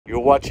You're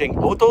watching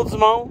Autour du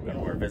monde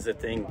and we're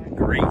visiting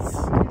Greece.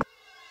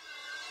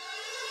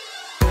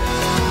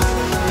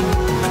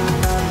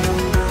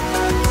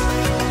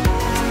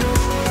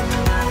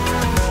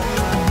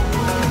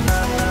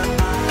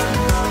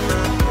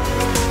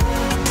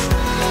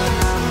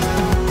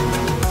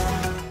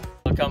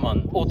 Welcome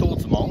on Autour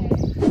du monde.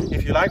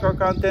 If you like our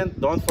content,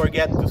 don't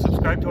forget to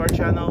subscribe to our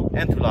channel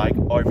and to like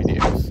our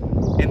videos.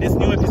 In this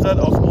new episode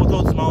of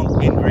Autour du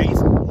monde in Greece,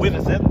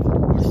 we'll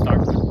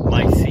start with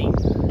Mycenae.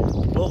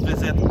 We'll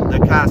visit the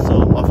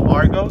castle of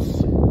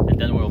Argos. And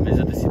then we'll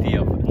visit the city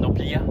of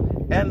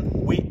Nafplio. And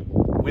we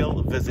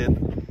will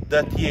visit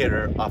the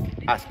theater of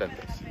Splendid.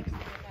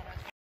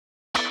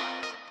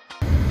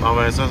 Bon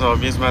ben ça va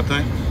bien ce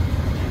matin?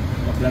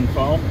 En pleine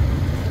forme.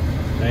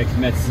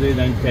 Climatisé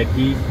dans le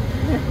tapis.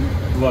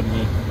 Tout va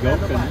bien. Go.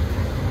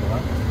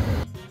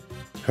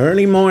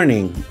 Early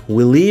morning,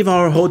 we leave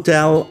our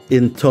hotel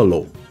in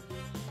Tolo.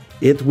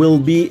 It will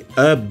be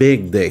a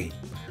big day,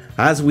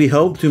 as we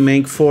hope to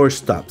make 4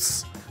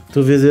 stops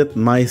to visit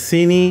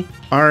Mycenae,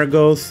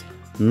 Argos,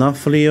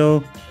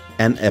 Nafplio,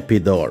 and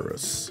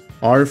Epidaurus.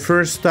 Our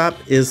first stop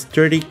is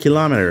 30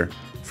 km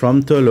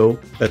from Tolo,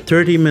 a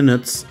 30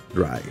 minutes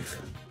drive.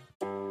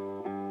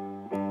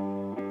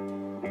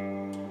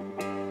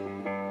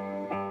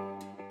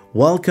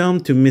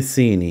 Welcome to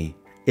Mycenae.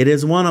 It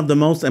is one of the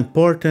most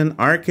important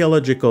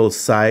archaeological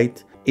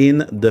sites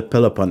in the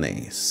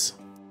Peloponnese.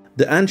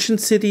 The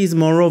ancient city is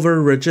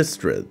moreover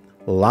registered,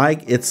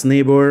 like its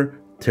neighbor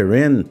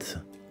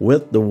Tirinth,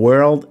 with the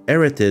World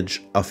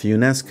Heritage of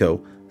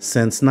UNESCO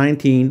since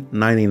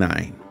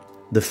 1999.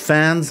 The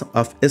fans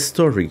of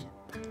history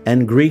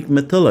and Greek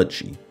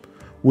mythology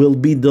will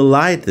be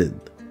delighted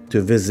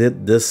to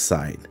visit this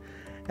site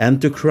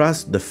and to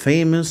cross the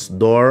famous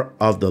Door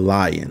of the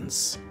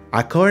Lions.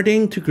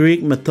 According to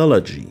Greek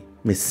mythology,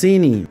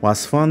 Mycenae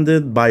was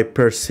founded by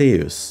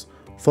Perseus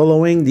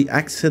following the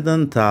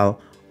accidental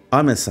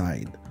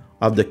homicide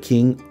of the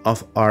king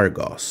of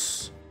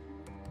Argos.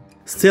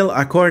 Still,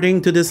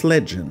 according to this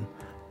legend,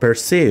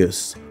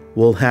 Perseus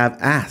will have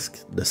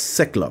asked the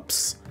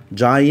Cyclops,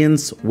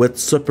 giants with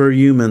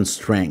superhuman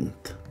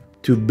strength,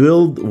 to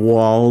build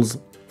walls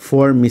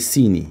for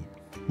Mycenae.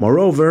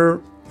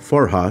 Moreover,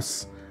 for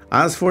us,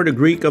 as for the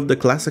Greek of the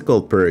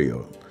classical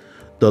period,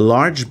 the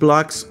large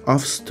blocks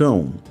of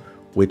stone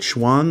which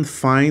one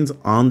finds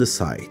on the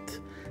site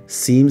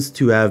seems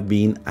to have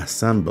been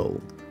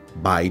assembled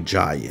by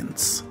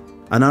giants.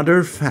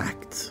 Another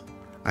fact,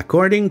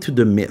 according to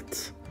the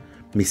myth,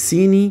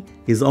 Mycenae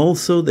is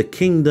also the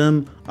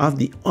kingdom of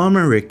the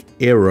Homeric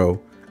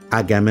hero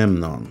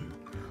Agamemnon,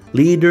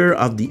 leader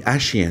of the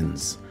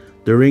Achaeans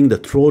during the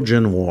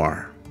Trojan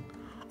War.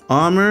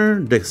 Homer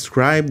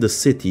described the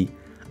city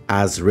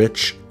as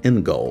rich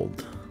in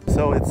gold.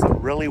 So it's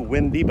really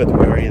windy, but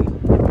we're in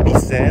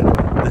Mycene.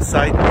 The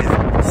site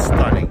is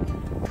stunning.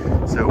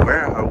 So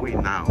where are we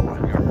now?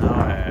 We are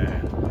now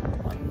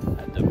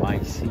at the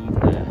Mycenae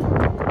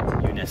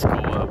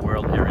UNESCO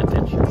World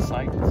Heritage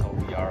Site. So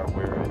we are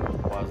where it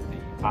was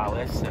the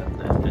palace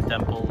and the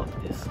temple of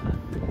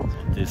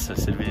this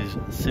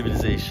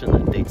civilization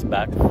that dates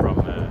back from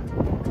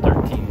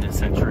 13th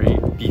century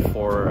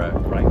before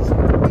Christ.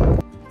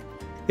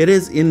 It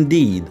is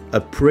indeed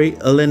a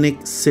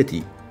pre-Hellenic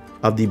city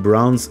of the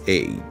Bronze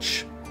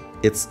Age.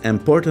 Its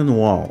important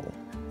wall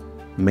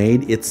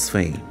made its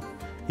fame.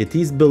 It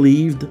is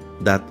believed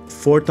that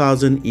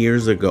 4,000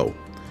 years ago,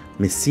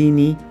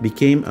 Mycenae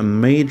became a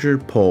major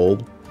pole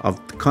of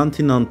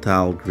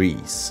continental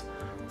Greece,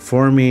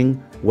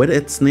 forming with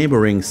its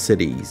neighboring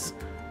cities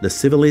the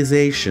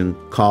civilization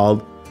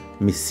called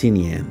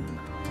Mycenaean.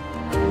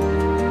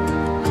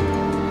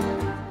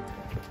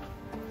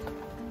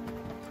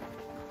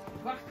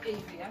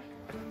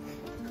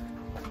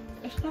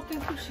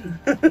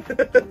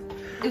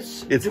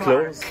 It's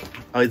closed.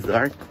 Oh, it's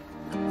dark.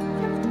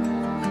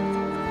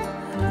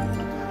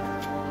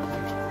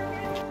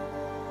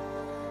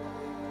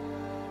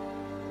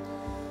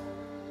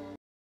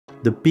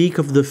 The peak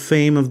of the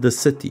fame of the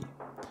city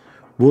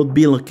would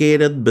be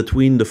located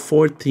between the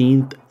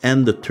 14th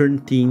and the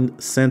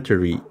 13th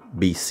century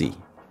BC.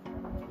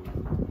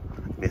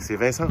 Mais c'est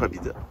Vincent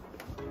Robida.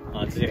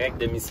 En direct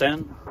de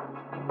Mycène.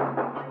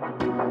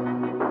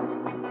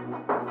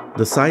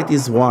 The site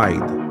is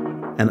wide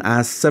and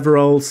has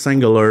several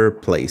singular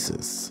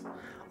places,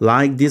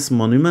 like these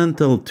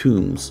monumental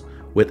tombs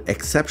with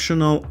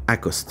exceptional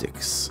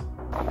acoustics.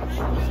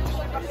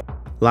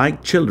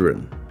 Like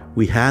children,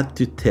 we had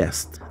to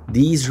test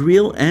these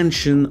real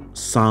ancient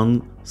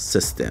sound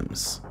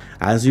systems.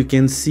 As you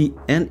can see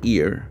and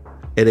hear,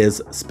 it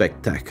is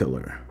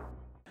spectacular.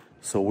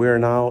 So we're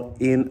now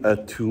in a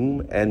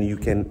tomb and you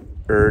can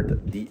hear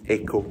the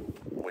echo,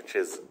 which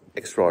is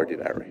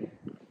extraordinary.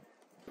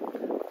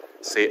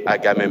 C'est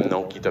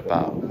Agamemnon qui te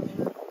parle.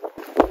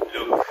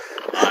 Look,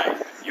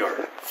 I'm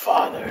your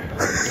father.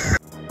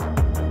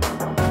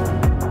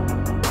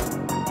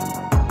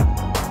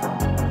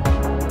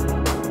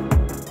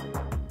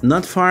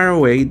 Not far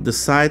away, the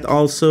site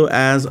also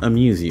has a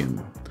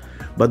museum,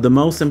 but the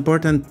most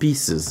important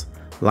pieces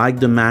like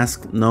the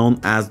mask known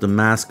as the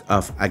Mask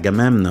of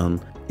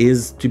Agamemnon,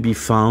 is to be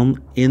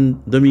found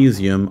in the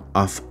Museum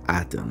of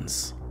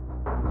Athens.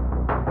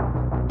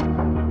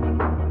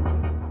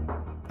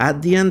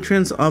 At the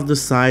entrance of the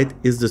site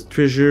is the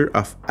treasure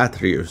of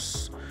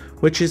Atreus,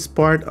 which is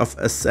part of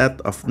a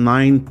set of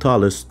 9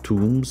 tallest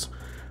tombs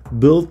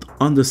built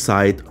on the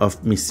site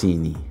of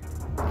Mycenae.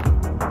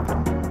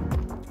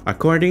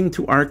 According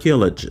to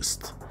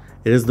archaeologists,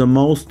 it is the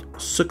most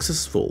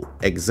successful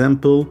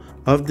example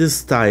of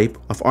this type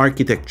of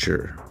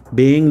architecture,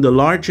 being the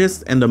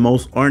largest and the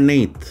most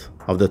ornate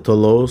of the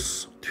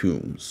Tolo's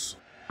tombs.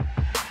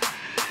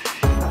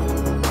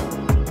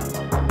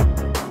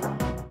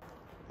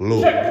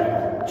 Look.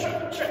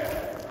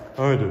 Check.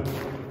 I do.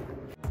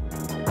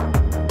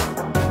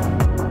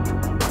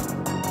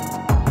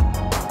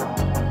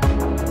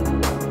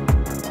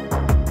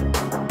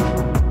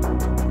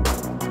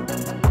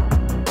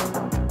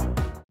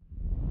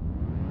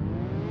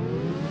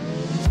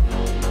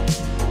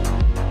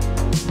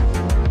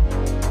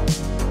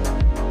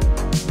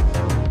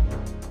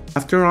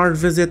 After our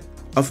visit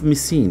of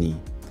Mycenae,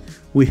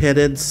 we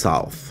headed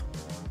south.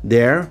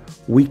 There,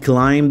 we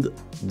climbed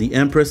the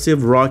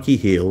impressive rocky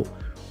hill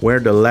where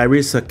the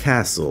Larissa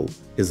castle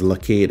is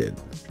located.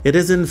 It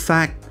is in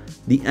fact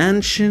the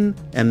ancient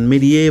and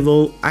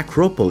medieval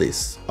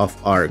Acropolis of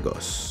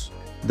Argos.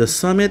 The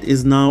summit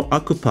is now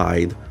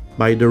occupied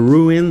by the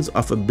ruins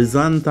of a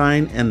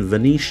Byzantine and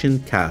Venetian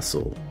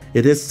castle.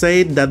 It is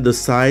said that the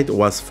site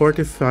was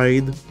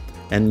fortified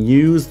and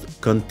used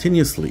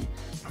continuously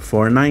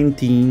for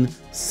 19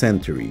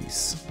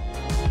 centuries.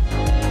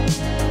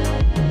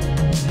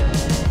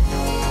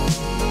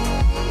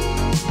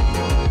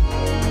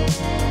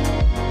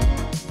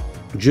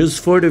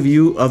 Just for the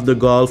view of the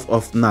Gulf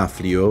of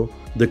Nafplio,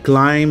 the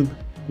climb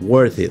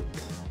worth it.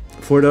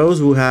 For those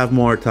who have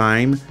more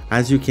time,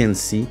 as you can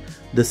see,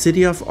 the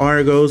city of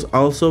Argos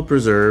also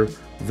preserves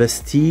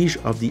vestiges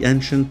of the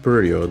ancient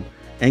period,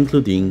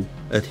 including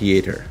a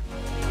theater.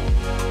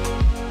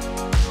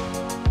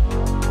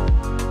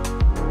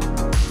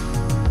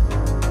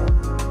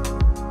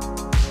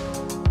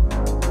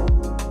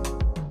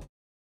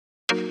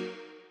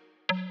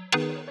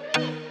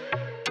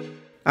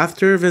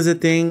 After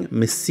visiting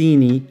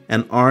Mycenae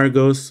and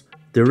Argos,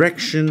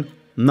 direction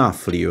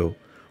Nafplio,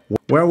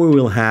 where we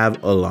will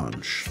have a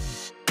lunch.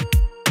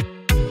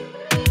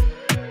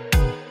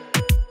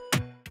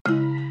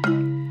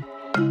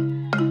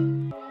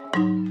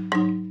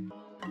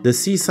 The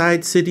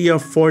seaside city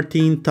of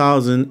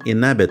 14,000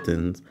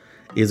 inhabitants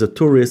is a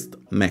tourist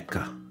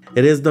mecca.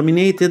 It is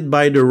dominated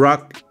by the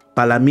rock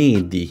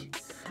Peloponnese,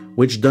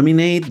 which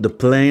dominate the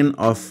plain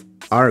of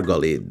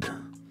Argolid.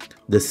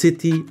 The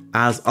city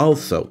has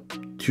also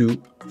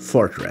 2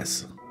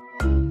 fortresses.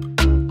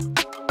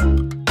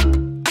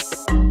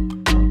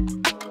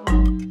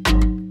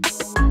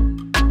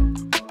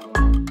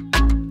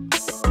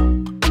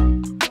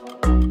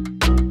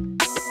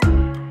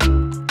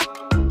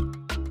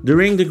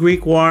 During the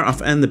Greek War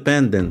of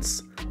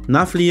Independence,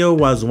 Nafplio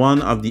was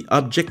one of the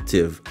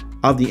objectives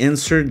of the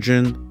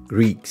insurgent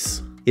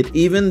Greeks. It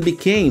even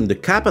became the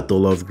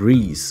capital of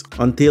Greece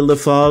until the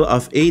fall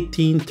of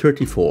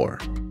 1834.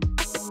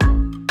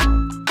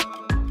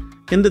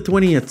 In the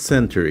 20th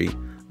century,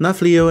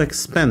 Nafplio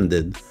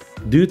expanded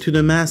due to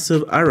the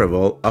massive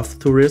arrival of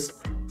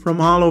tourists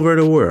from all over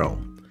the world.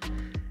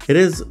 It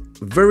is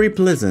very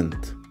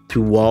pleasant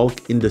to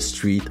walk in the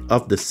street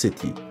of the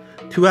city,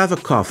 to have a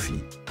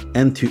coffee,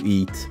 and to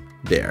eat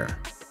there.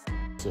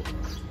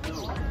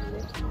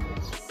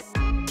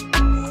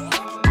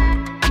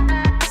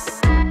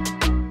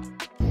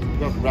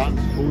 Brunch,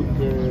 food,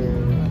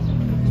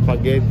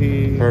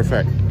 spaghetti.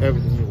 Perfect.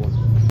 Everything you want.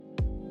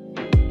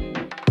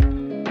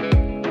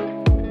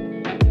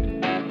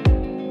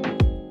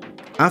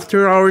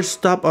 After our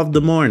stop of the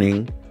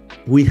morning,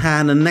 we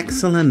had an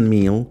excellent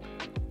meal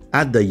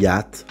at the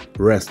Yacht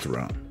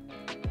restaurant.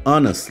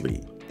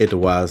 Honestly, it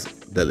was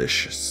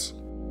delicious.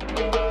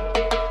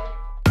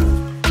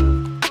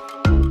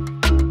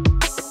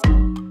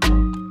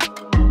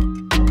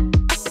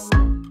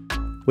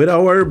 With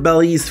our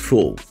bellies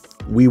full,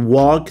 we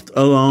walked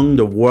along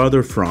the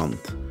waterfront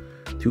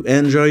to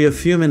enjoy a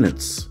few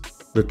minutes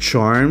the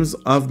charms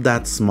of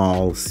that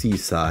small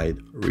seaside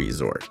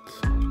resort.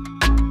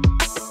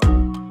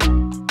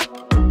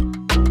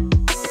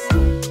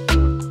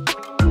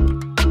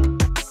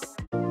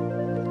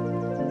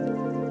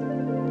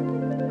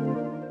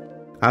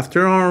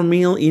 After our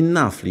meal in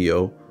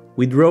Nafplio,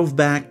 we drove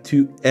back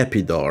to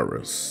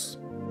Epidaurus.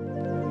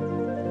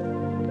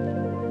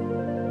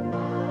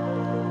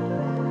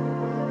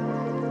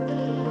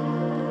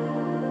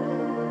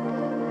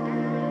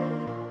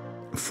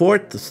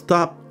 Fourth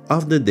stop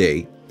of the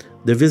day,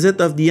 the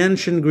visit of the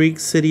ancient Greek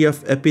city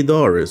of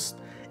Epidaurus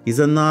is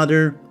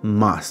another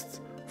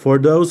must for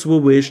those who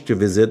wish to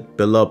visit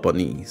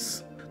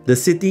Peloponnese. The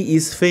city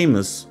is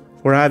famous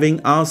for having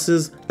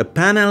houses a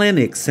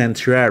Panhellenic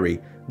sanctuary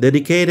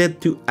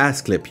dedicated to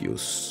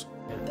Asclepius.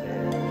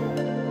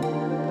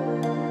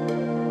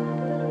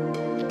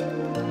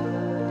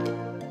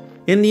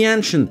 In the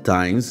ancient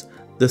times,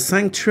 the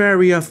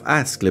sanctuary of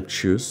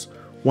Asclepius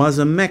was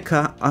a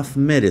mecca of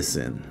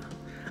medicine,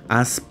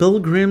 as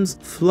pilgrims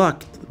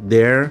flocked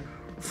there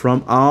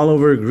from all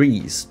over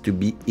Greece to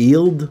be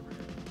healed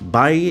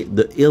by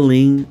the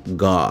healing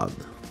god.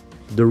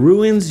 The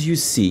ruins you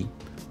see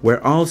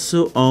were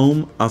also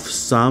home of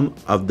some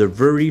of the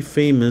very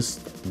famous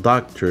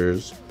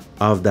doctors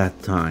of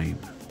that time.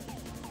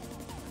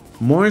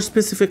 More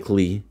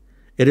specifically,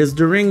 it is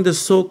during the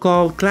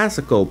so-called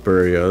classical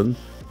period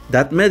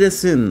that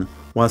medicine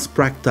was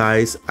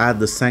practiced at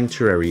the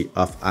sanctuary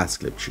of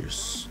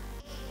Asclepius.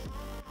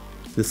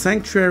 The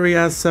sanctuary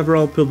has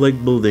several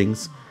public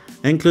buildings,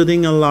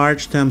 including a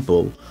large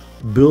temple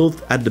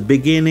built at the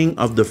beginning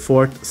of the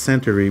 4th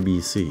century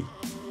BC.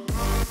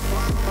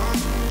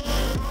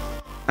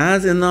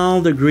 As in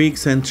all the Greek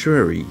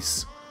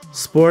sanctuaries,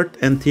 sport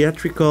and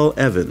theatrical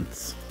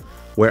events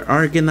were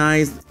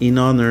organized in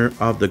honor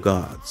of the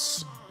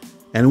gods,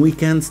 and we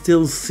can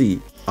still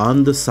see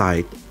on the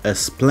site a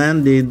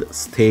splendid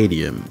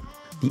stadium.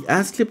 The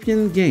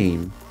Asclepian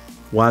game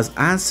was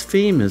as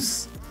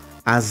famous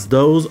as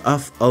those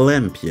of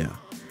Olympia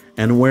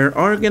and were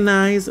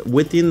organized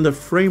within the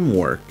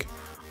framework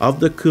of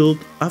the cult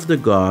of the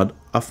god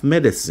of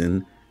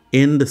medicine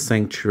in the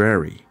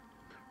sanctuary.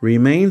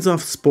 Remains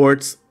of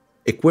sports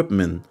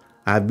equipment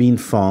have been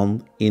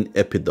found in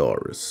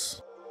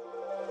Epidaurus.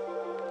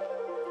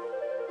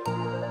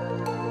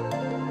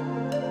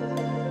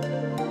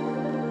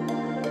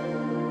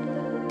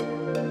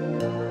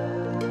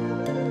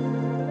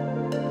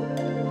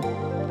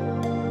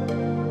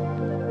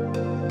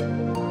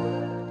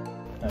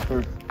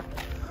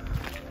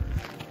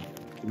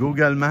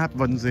 Google Maps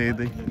va nous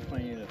aider.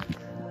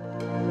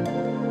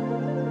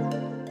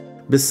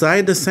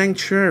 Beside the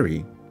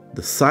sanctuary,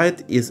 the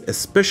site is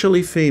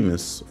especially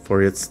famous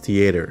for its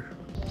theater.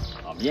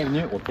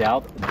 Bienvenue au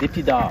théâtre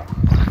d'Epidaurus.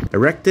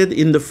 Erected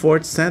in the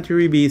 4th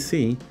century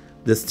BC,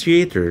 this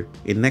theater,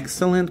 in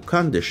excellent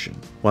condition,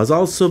 was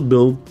also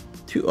built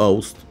to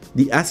host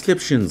the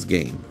Asclepians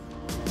game.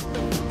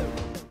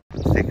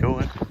 C'est cool,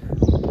 hein?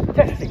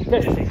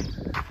 Testing.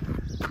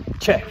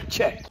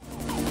 Check.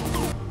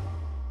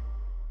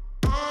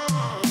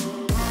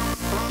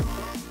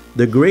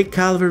 The Great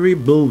Calvary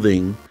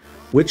building,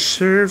 which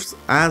serves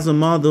as a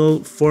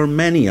model for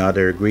many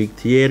other Greek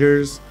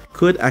theaters,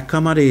 could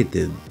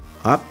accommodate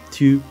up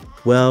to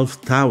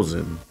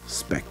 12,000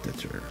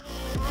 spectators.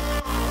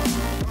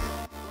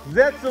 Vous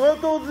êtes sur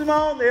Autour du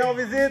monde et on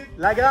visite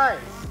la Grèce.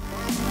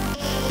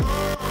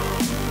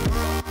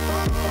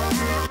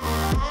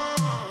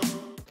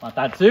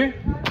 Entends-tu?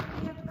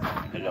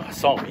 Le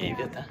son vient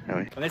vite, hein? Ah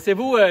oui.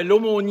 Connaissez-vous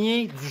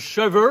l'aumônier du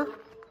cheveu?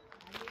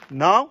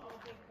 Non?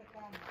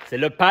 C'est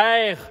le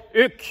père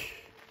Huc.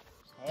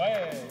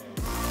 Ouais.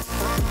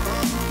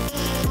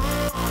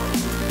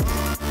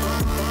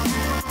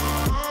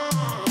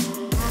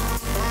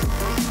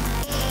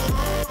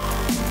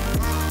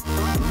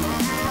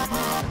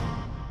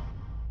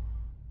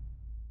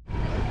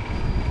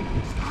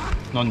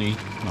 Non, nuit.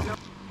 Non.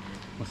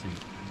 Moi, c'est...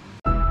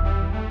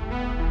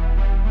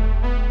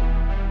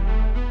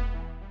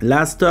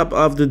 Last stop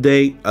of the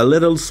day, a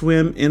little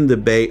swim in the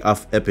Bay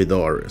of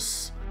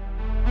Epidaurus.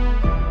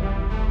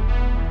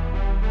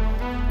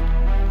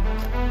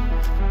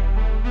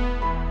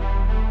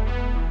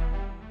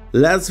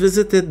 Let's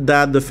visit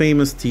the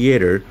famous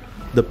theater.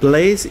 The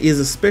place is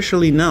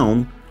especially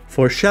known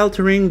for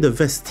sheltering the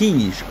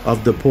vestige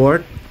of the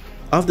port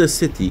of the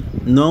city,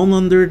 known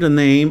under the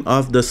name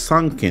of the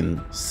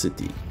Sunken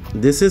city.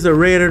 This is a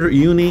rather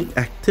unique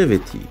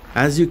activity,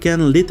 as you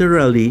can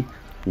literally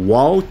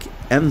walk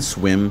and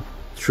swim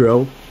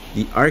through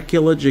the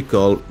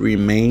archaeological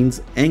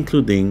remains,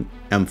 including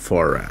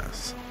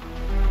amphoras.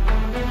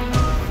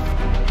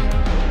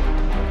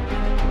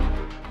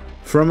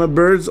 From a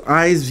bird's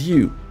eye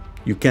view,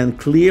 you can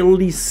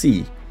clearly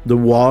see the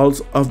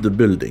walls of the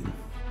building.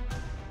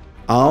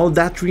 All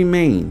that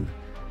remains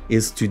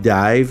is to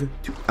dive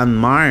to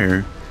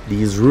admire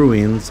these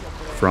ruins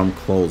from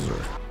closer.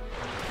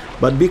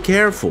 But be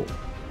careful,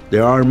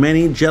 there are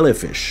many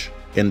jellyfish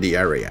in the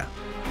area.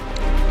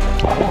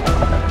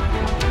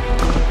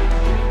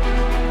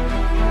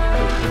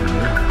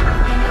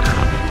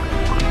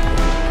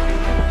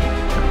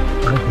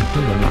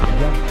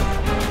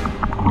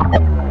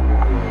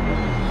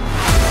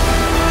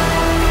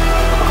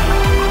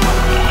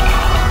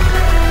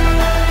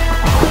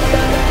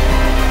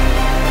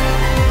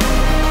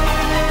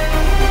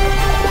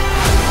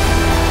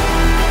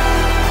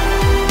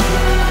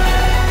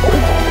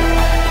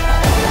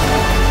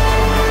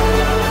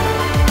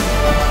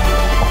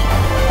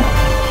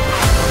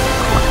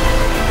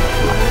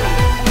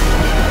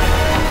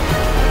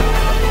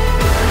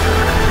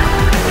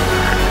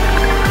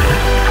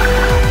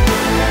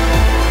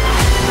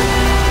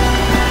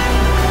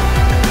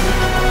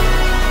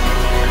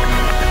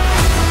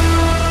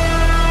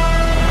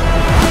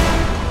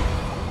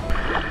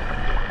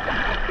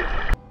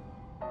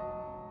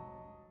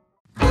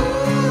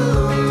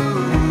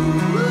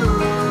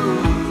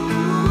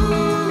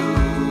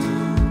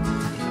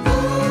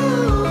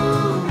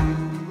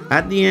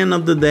 At the end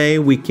of the day,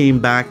 we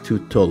came back to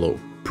Tolo,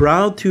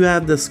 proud to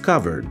have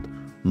discovered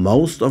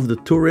most of the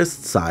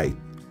tourist sites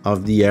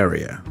of the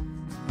area.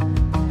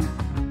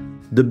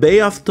 The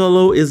Bay of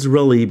Tolo is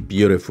really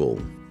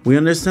beautiful. We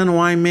understand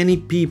why many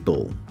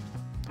people,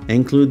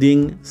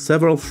 including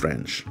several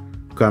French,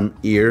 come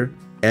here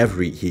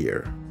every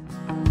year.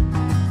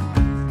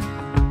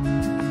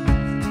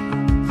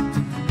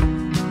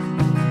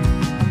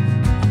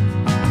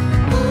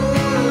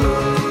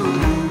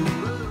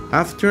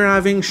 After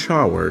having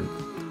showered,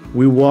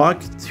 we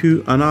walked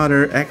to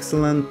another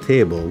excellent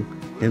table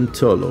in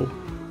Tolo,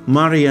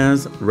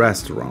 Maria's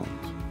restaurant.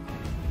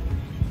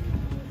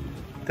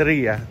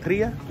 Tria.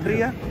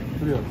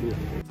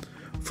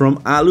 From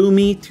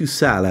halloumi to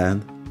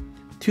salad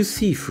to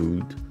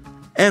seafood,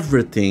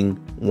 everything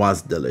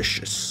was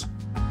delicious.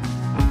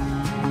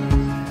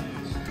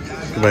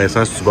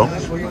 Vincent, c'est bon?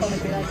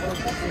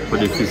 Pas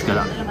déçu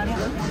jusque-là.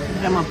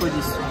 Vraiment pas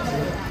déçu.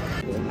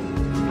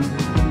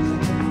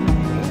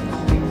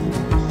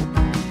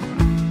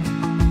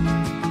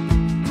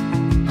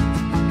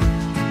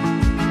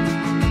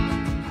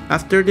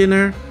 After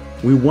dinner,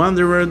 we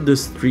wandered the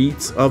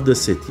streets of the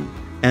city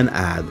and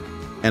had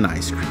an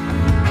ice cream.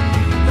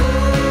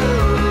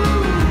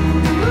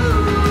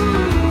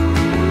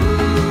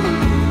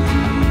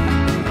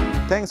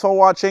 Thanks for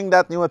watching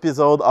that new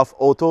episode of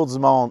Autour du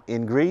monde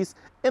in Greece.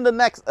 In the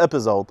next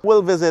episode,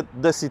 we'll visit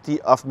the city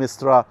of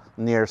Mystra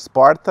near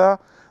Sparta,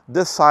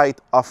 the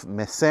site of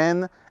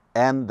Mycene,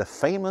 and the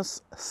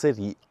famous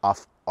city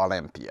of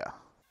Olympia.